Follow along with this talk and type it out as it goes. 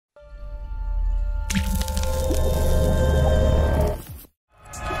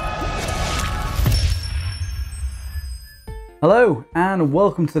Hello and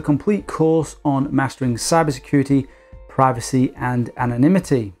welcome to the complete course on mastering cybersecurity, privacy and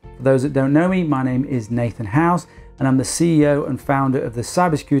anonymity. For those that don't know me, my name is Nathan House and I'm the CEO and founder of the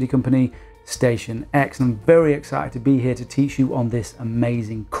cybersecurity company Station X, and I'm very excited to be here to teach you on this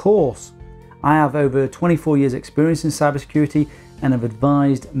amazing course. I have over 24 years experience in cybersecurity and have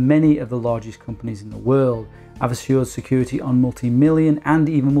advised many of the largest companies in the world. I've assured security on multi-million and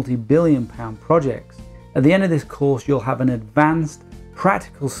even multi-billion pound projects. At the end of this course, you'll have an advanced,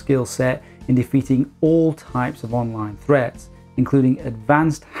 practical skill set in defeating all types of online threats, including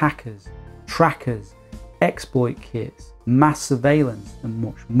advanced hackers, trackers, exploit kits, mass surveillance, and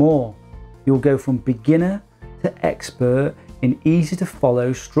much more. You'll go from beginner to expert in easy to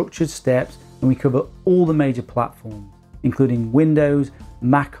follow structured steps, and we cover all the major platforms, including Windows,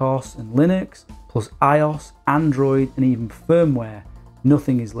 macOS, and Linux, plus iOS, Android, and even firmware.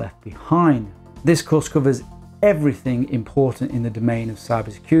 Nothing is left behind. This course covers everything important in the domain of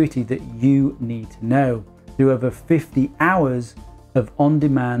cybersecurity that you need to know, through over 50 hours of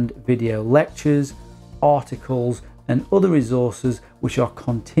on-demand video lectures, articles, and other resources which are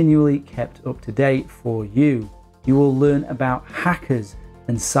continually kept up to date for you. You will learn about hackers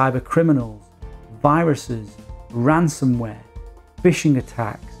and cyber criminals, viruses, ransomware, phishing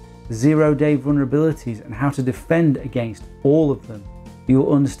attacks, zero-day vulnerabilities, and how to defend against all of them. You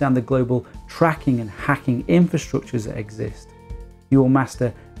will understand the global tracking and hacking infrastructures that exist. You will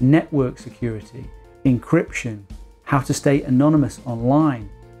master network security, encryption, how to stay anonymous online,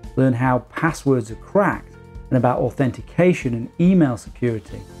 learn how passwords are cracked, and about authentication and email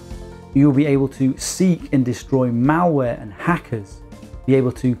security. You will be able to seek and destroy malware and hackers, be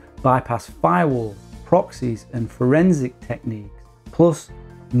able to bypass firewalls, proxies, and forensic techniques, plus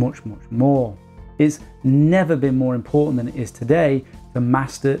much more. It's never been more important than it is today to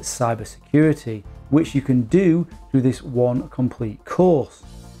master cybersecurity, which you can do through this one complete course.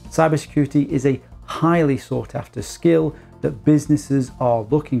 Cybersecurity is a highly sought after skill that businesses are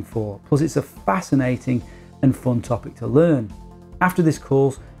looking for. Plus, it's a fascinating and fun topic to learn. After this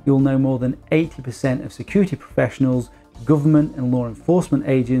course, you'll know more than 80% of security professionals, government and law enforcement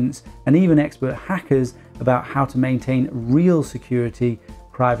agents, and even expert hackers about how to maintain real security,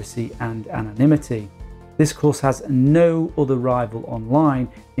 privacy and anonymity. This course has no other rival online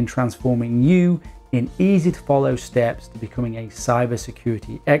in transforming you in easy to follow steps to becoming a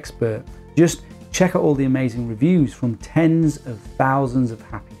cybersecurity expert. Just check out all the amazing reviews from tens of thousands of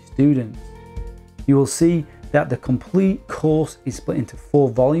happy students. You will see that the complete course is split into 4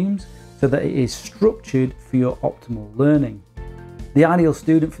 volumes so that it is structured for your optimal learning. The ideal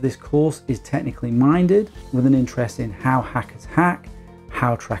student for this course is technically minded with an interest in how hackers hack,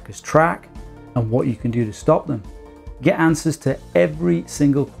 how trackers track, and what you can do to stop them. Get answers to every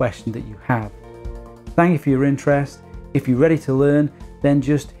single question that you have. Thank you for your interest. If you're ready to learn, then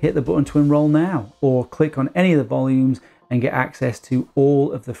just hit the button to enroll now, or click on any of the volumes and get access to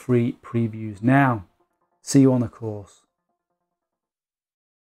all of the free previews now. See you on the course.